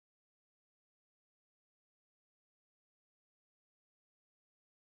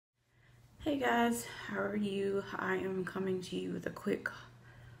Hey guys, how are you? I am coming to you with a quick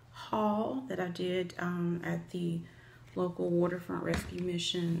haul that I did at the local Waterfront Rescue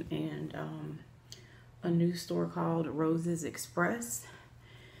Mission and a new store called Roses Express.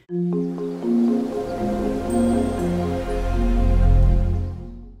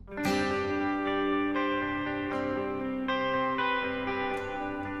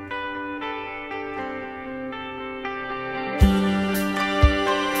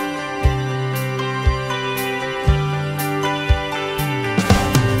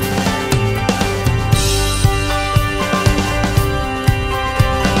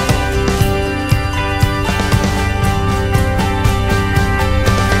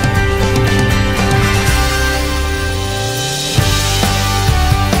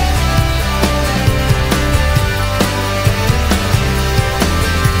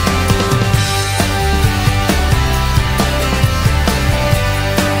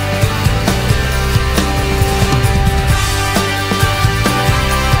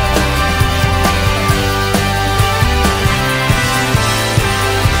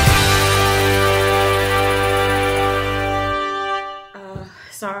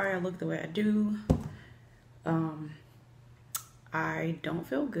 Sorry I look the way I do. I don't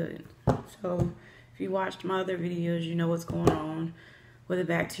feel good. So if you watched my other videos, you know what's going on with the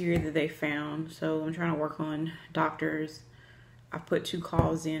bacteria that they found. So I'm trying to work on doctors. I put 2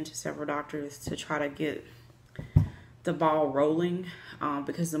 calls in to several doctors to try to get the ball rolling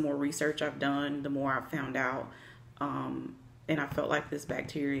because the more research I've done, the more I've found out. And I felt like this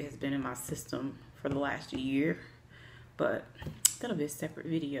bacteria has been in my system for the last year. But that'll be a separate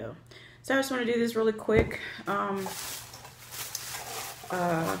video. So I just want to do this really quick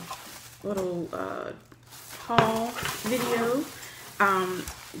little haul video.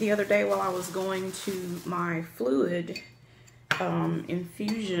 The other day while I was going to my fluid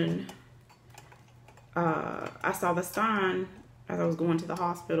infusion, I saw the sign as I was going to the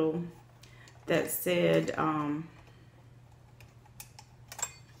hospital that said,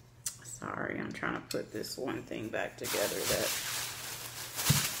 sorry, I'm trying to put this one thing back together that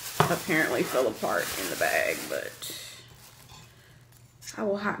apparently fell apart in the bag, but I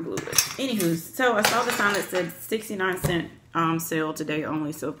will hot glue it. Anywho, so I saw the sign that said 69-cent sale today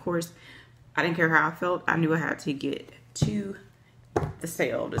only. So of course, I didn't care how I felt. I knew I had to get to the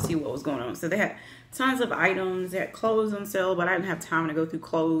sale to see what was going on. So they had tons of items. They had clothes on sale, but I didn't have time to go through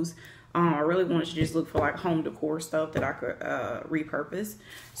clothes. I really wanted to just look for like home decor stuff that I could repurpose.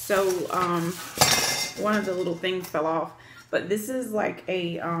 So one of the little things fell off, but this is like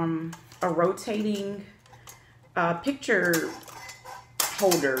a rotating picture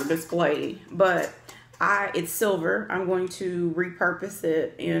holder display, but it's silver. I'm going to repurpose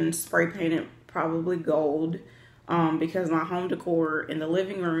it and spray paint it probably gold because my home decor in the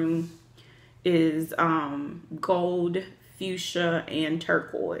living room is gold, fuchsia, and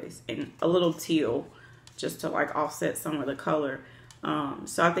turquoise, and a little teal just to like offset some of the color.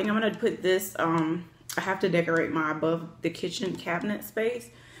 So I think I'm gonna put this, I have to decorate my above the kitchen cabinet space.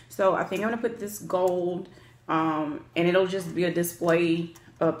 So I think I'm gonna put this gold, and it'll just be a display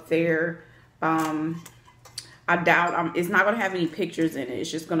up there. I doubt it's not gonna have any pictures in it. It's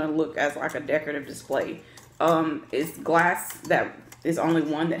just gonna look as like a decorative display. It's glass, that is only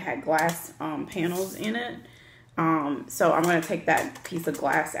one that had glass panels in it. So I'm going to take that piece of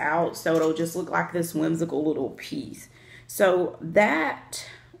glass out so it'll just look like this whimsical little piece. So that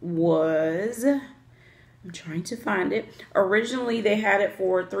was, I'm trying to find it. Originally they had it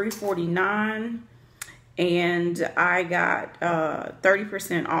for $3.49 and I got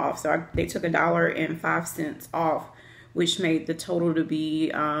 30% off. So they took $1.05 off, which made the total to be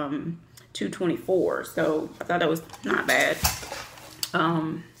 $2.24. So I thought that was not bad.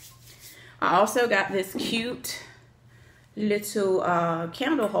 I also got this cute little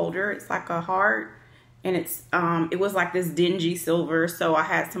candle holder. It's like a heart, and it was like this dingy silver, so I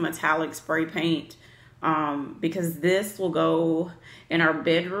had some metallic spray paint because this will go in our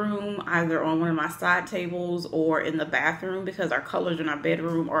bedroom, either on one of my side tables or in the bathroom, because our colors in our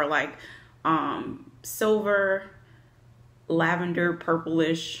bedroom are like silver, lavender,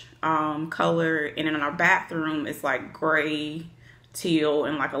 purplish color, and in our bathroom it's like gray, teal,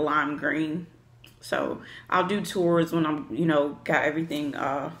 and like a lime green. So I'll do tours when I'm, got everything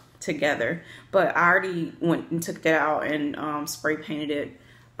together. But I already went and took that out and spray painted it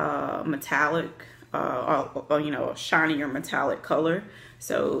metallic, a shinier metallic color.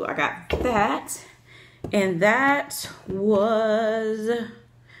 So I got that, and that was,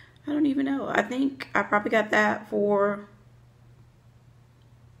 I don't even know. I think I probably got that for,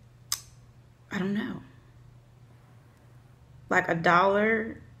 I don't know, like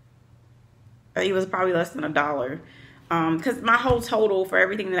 $1 I think it was probably less than $1. Because my whole total for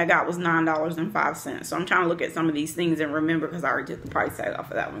everything that I got was $9.05. So I'm trying to look at some of these things and remember, because I already took the price tag off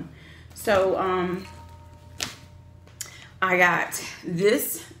of that one. So I got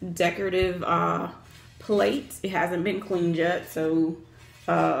this decorative plate. It hasn't been cleaned yet. So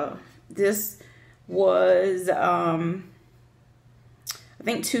this was I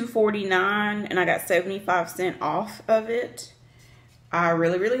think $2.49, and I got 75% off of it. I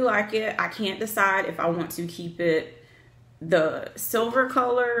really like it. I can't decide if I want to keep it the silver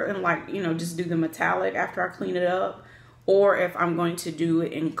color and, like, you know, just do the metallic after I clean it up, or if I'm going to do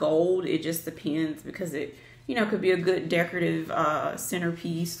it in gold. It just depends, because it, you know, could be a good decorative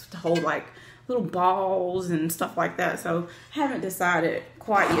centerpiece to hold like little balls and stuff like that. So I haven't decided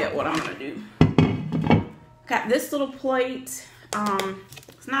quite yet what I'm gonna do. Got this little plate.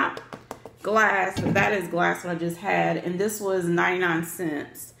 It's not glass, but that is glass that I just had, and this was 99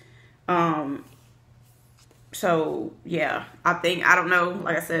 cents. So yeah, I don't know,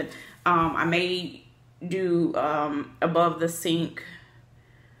 like I said, I may do above the sink,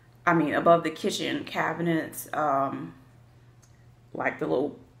 above the kitchen cabinets, like the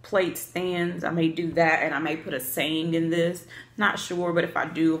little plate stands. I may do that, and I may put a saying in this. Not sure, but if I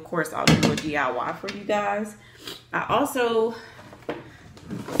do, of course, I'll do a DIY for you guys. I also,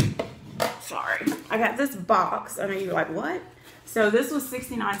 sorry, I got this box. I know you're like, what? So this was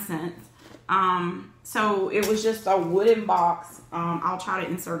 69 cents. So it was just a wooden box. I'll try to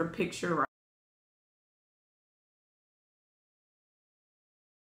insert a picture right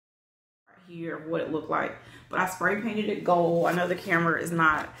here of what it looked like. But I spray painted it gold. I know the camera is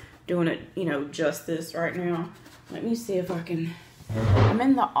not doing it, you know, justice right now. Let me see if I can. I'm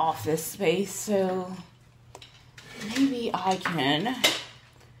in the office space, so maybe I can.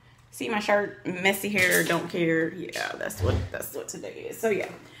 See my shirt, messy hair, don't care. Yeah, that's what today is. So yeah,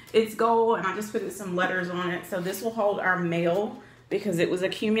 it's gold, and I just put some letters on it. So this will hold our mail, because it was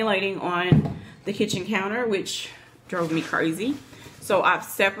accumulating on the kitchen counter, which drove me crazy. So I've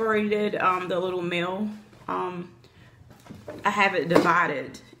separated the little mail. I have it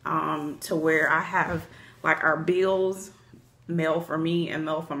divided to where I have like our bills, mail for me and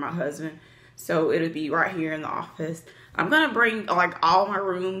mail for my husband. So it'll be right here in the office. I'm gonna bring like all my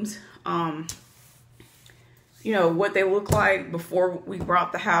rooms, you know, what they look like before we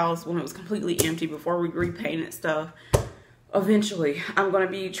brought the house, when it was completely empty, before we repainted stuff. Eventually, I'm going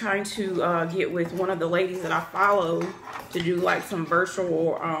to be trying to get with one of the ladies that I follow to do like some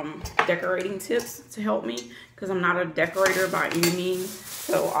virtual decorating tips to help me, because I'm not a decorator by any means.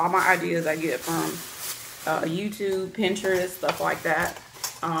 So all my ideas I get from YouTube, Pinterest, stuff like that.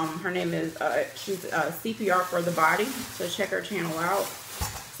 Her name is, she's CPR for the Body, so check her channel out.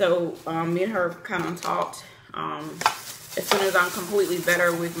 So me and her kind of talked. As soon as I'm completely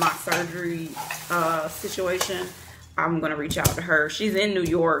better with my surgery situation, I'm gonna reach out to her. She's in New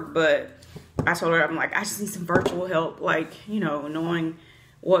York, but I told her, I'm like, I just need some virtual help, like, you know, knowing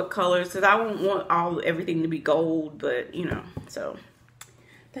what colors, because I won't want everything to be gold, but you know. So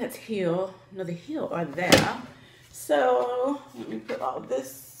that's heel, another heel are there. So let me put all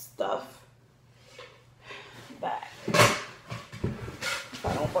this stuff back if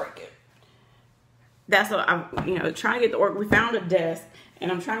I don't break it. That's what I'm, you know, trying to get the we found a desk,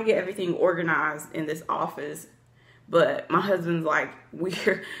 and I'm trying to get everything organized in this office. But my husband's like, we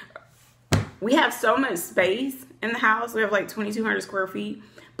have so much space in the house. We have like 2,200 square feet,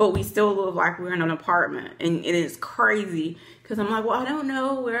 but we still live like we're in an apartment. And it is crazy, because I'm like, well, I don't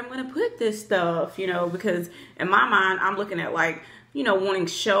know where I'm going to put this stuff, you know, because in my mind, I'm looking at like, you know, wanting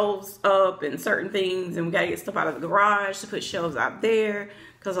shelves up and certain things. And we got to get stuff out of the garage to put shelves out there,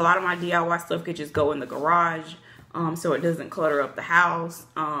 because a lot of my DIY stuff could just go in the garage, so it doesn't clutter up the house.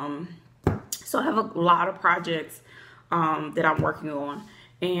 So I have a lot of projects that I'm working on,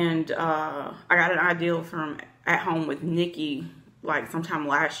 and I got an idea from At Home with NIKKI like sometime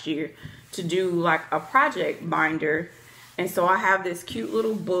last year to do like a project binder. And so I have this cute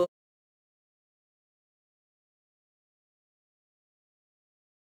little book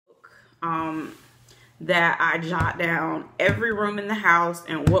that I jot down every room in the house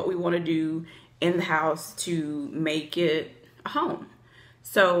and what we want to do in the house to make it a home.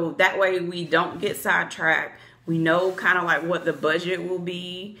 So that way we don't get sidetracked. We know kind of like what the budget will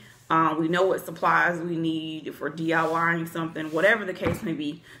be. We know what supplies we need for DIYing something, whatever the case may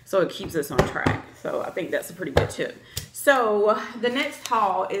be. So it keeps us on track. So I think that's a pretty good tip. So the next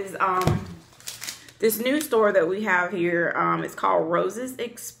haul is this new store that we have here. It's called Roses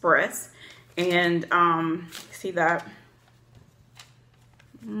Express. And see that?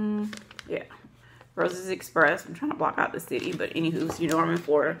 Yeah. Roses Express. I'm trying to block out the city, but anywho, so you know I'm in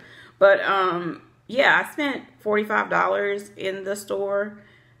Florida. But yeah, I spent $45 in the store,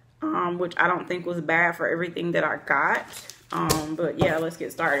 which I don't think was bad for everything that I got. But yeah, let's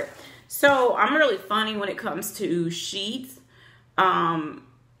get started. So I'm really funny when it comes to sheets.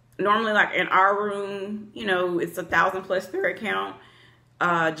 Normally, like in our room, you know, it's 1,000+ thread count,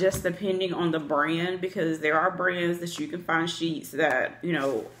 just depending on the brand, because there are brands that you can find sheets that, you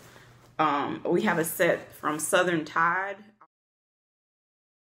know, we have a set from Southern Tide.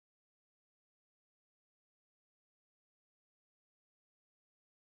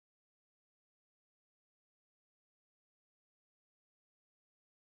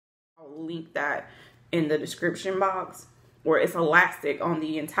 I'll link that in the description box, where it's elastic on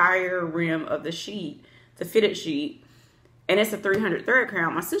the entire rim of the sheet, the fitted sheet, and it's a 300 thread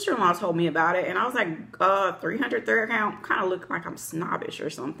count. My sister-in-law told me about it, and I was like, 300 thread count? Kind of look like I'm snobbish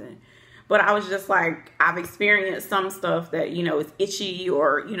or something. But I was just like, I've experienced some stuff that, you know, is itchy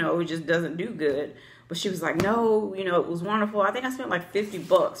or, you know, it just doesn't do good. But she was like, no, you know, it was wonderful. I think I spent like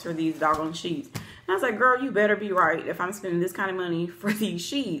 $50 for these doggone sheets. And I was like, girl, you better be right if I'm spending this kind of money for these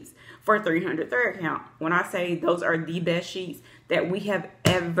sheets for 300 thread count. When I say those are the best sheets that we have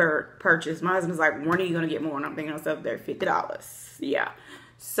ever purchased. My husband's like, when are you going to get more? And I'm thinking to myself, they're $50. Yeah.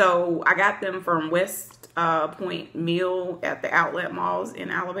 So I got them from West Point Mill at the outlet malls in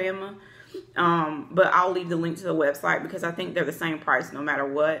Alabama. But I'll leave the link to the website because I think they're the same price no matter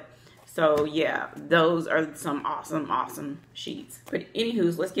what. So yeah, those are some awesome sheets. But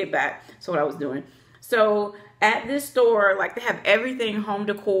anywho, let's get back to what I was doing. So at this store, like, they have everything home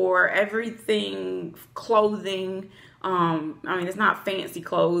decor, everything clothing. I mean, it's not fancy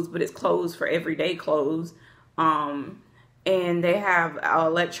clothes, but it's clothes for everyday clothes. And they have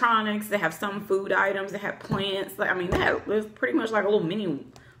electronics, they have some food items, they have plants. Like, I mean, it's pretty much like a little mini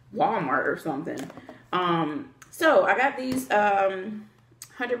Walmart or something. So I got these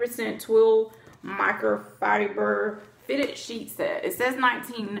 100% twill microfiber fitted sheet set. It says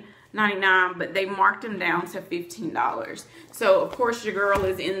 $19.99, but they marked them down to $15. So of course your girl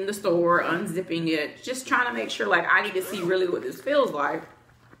is in the store unzipping it, just trying to make sure, like, I need to see really what this feels like,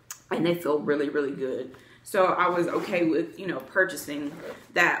 and they feel really good. So I was okay with, you know, purchasing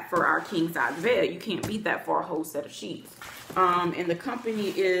that for our king size bed. You can't beat that for a whole set of sheets. And the company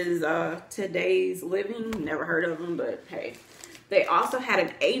is Today's Living. Never heard of them, but hey. They also had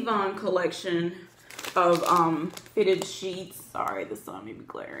an Avon collection of fitted sheets. Sorry, the sun may be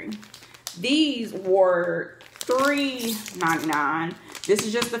glaring. These were $3.99. This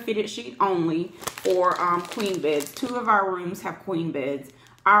is just a fitted sheet only for queen beds. 2 of our rooms have queen beds.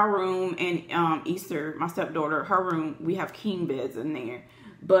 Our room and Easter, my stepdaughter, her room, we have king beds in there.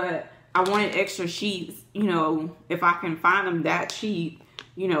 But I wanted extra sheets, you know, if I can find them that cheap,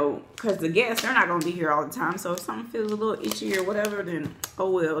 you know, because the guests, they're not going to be here all the time. So if something feels a little itchy or whatever, then, oh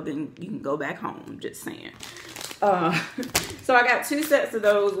well, then you can go back home. Just saying. So I got 2 sets of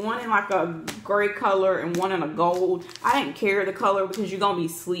those, one in like a gray color and one in a gold. I didn't care the color because you're going to be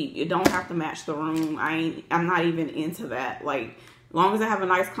asleep. You don't have to match the room. I'm not even into that. Like, as long as I have a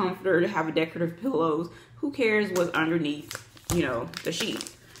nice comforter to have a decorative pillows, who cares what's underneath, you know, the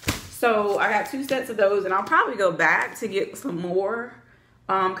sheet. So I got 2 sets of those, and I'll probably go back to get some more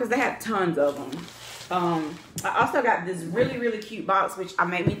because they had tons of them. I also got this really cute box, which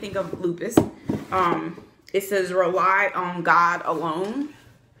made me think of Lupus. It says rely on God alone.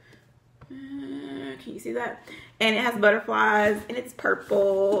 Can you see that? And it has butterflies, and it's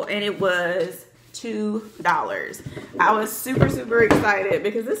purple, and it was $2. I was super excited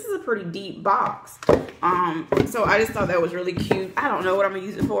because this is a pretty deep box. So I just thought that was really cute. I don't know what I'm gonna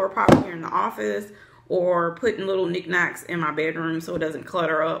use it for, probably here in the office or putting little knickknacks in my bedroom so it doesn't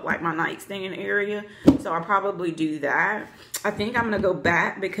clutter up like my nightstand area. So I'll probably do that. I think I'm gonna go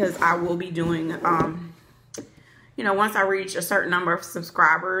back because I will be doing you know, once I reach a certain number of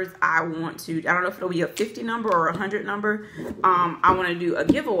subscribers, I want to, I don't know if it'll be a 50 number or a 100 number. I want to do a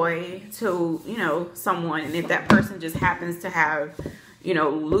giveaway to, you know, someone. And if that person just happens to have, you know,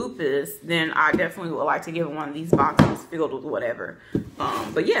 lupus, then I definitely would like to give one of these boxes filled with whatever.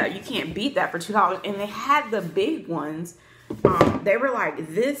 But yeah, you can't beat that for $2. And they had the big ones. They were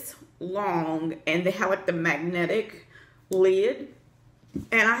like this long, and they had like the magnetic lid.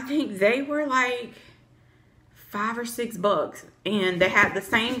 And I think they were like $5 or $6, and they had the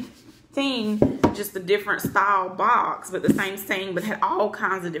same thing, just a different style box, but the same thing, but had all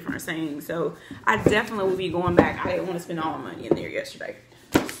kinds of different things. So I definitely will be going back. I didn't want to spend all my money in there yesterday.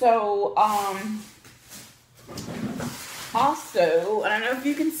 So also, I don't know if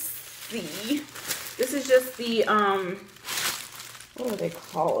you can see, this is just the what do they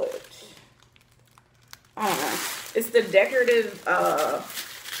call it? I don't know. It's the decorative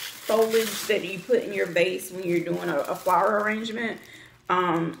foliage that you put in your vase when you're doing a flower arrangement.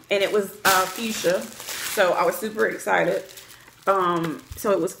 And it was fuchsia, so I was super excited.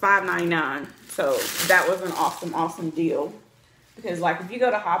 So it was $5.99. So that was an awesome deal. Because like if you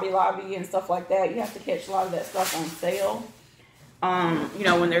go to Hobby Lobby and stuff like that, you have to catch a lot of that stuff on sale. You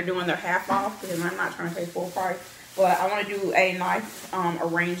know, when they're doing their half off, because I'm not trying to pay full price. But I want to do a nice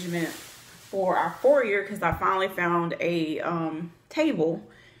arrangement for our foyer, because I finally found a table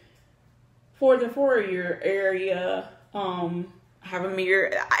for the foyer area. I have a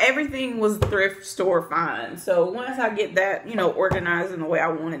mirror. Everything was thrift store fine. So once I get that, you know, organized in the way I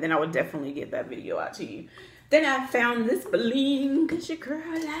want it, then I would definitely get that video out to you. Then I found this bling, because your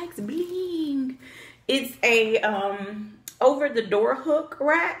girl likes bling. It's a over the door hook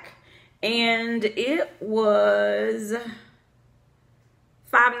rack, and it was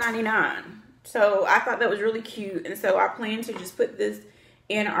 $5.99. So I thought that was really cute, and so I plan to just put this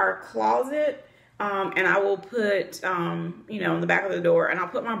in our closet. And I will put, you know, in the back of the door, and I'll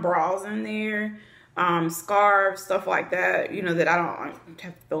put my bras in there, scarves, stuff like that, you know, that I don't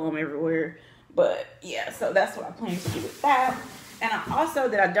have to throw them everywhere. But yeah, so that's what I plan to do with that. And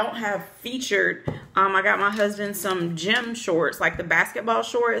that I don't have featured, I got my husband some gym shorts, like the basketball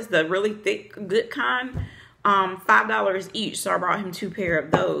shorts, the really thick, good kind, $5 each. So I brought him 2 pair of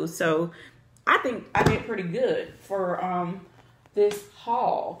those. So I think I did pretty good for this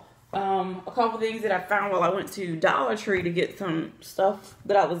haul. A couple things that I found while I went to Dollar Tree to get some stuff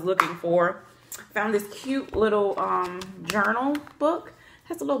that I was looking for. Found this cute little journal book.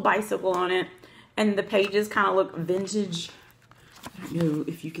 Has a little bicycle on it, and the pages kind of look vintage. I don't know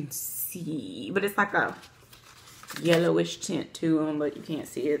if you can see, but it's like a yellowish tint to them, but you can't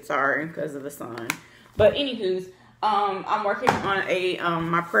see it, sorry, because of the sun. But anywho's, I'm working on a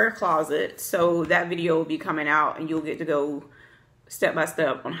my prayer closet, so that video will be coming out, and you'll get to go step by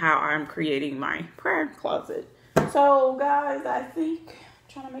step on how I'm creating my prayer closet. So guys, I think,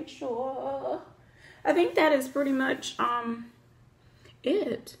 I'm trying to make sure, I think that is pretty much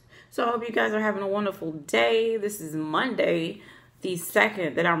it. So I hope you guys are having a wonderful day. This is Monday, the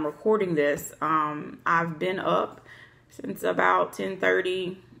 2nd that I'm recording this. I've been up since about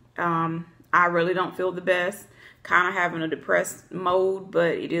 10:30. I really don't feel the best, kind of having a depressed mode,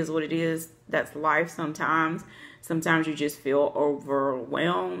 but it is what it is. That's life sometimes. Sometimes you just feel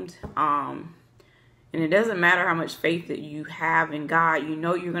overwhelmed. And it doesn't matter how much faith that you have in God. You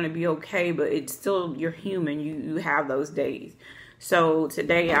know you're going to be okay, but it's still, you're human. You have those days. So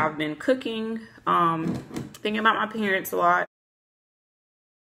today I've been cooking, thinking about my parents a lot.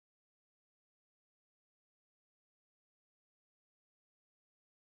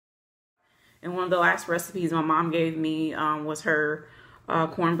 And one of the last recipes my mom gave me was her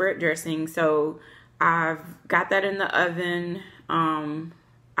cornbread dressing. So I've got that in the oven.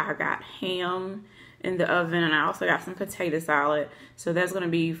 I got ham in the oven, and I also got some potato salad. So that's going to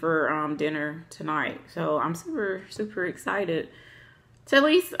be for dinner tonight. So I'm super excited. So at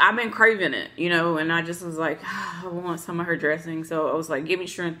least I've been craving it, you know, and I just was like, I want some of her dressing. So I was like, give me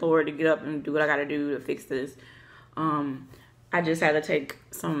strength, Lord, to get up and do what I got to do to fix this. I just had to take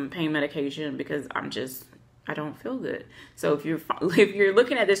some pain medication because I don't feel good. So if you're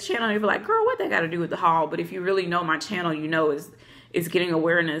looking at this channel, you'll be like, girl, what that got to do with the haul? But if you really know my channel, you know it's getting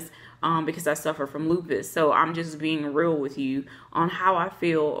awareness because I suffer from lupus. So I'm just being real with you on how I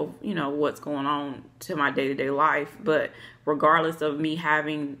feel of, you know, what's going on to my day-to-day life. But regardless of me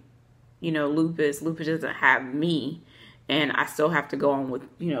having, you know, lupus doesn't have me, and I still have to go on with,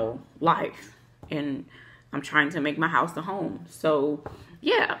 you know, life. And I'm trying to make my house a home. So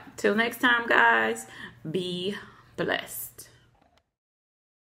yeah, till next time, guys, be blessed.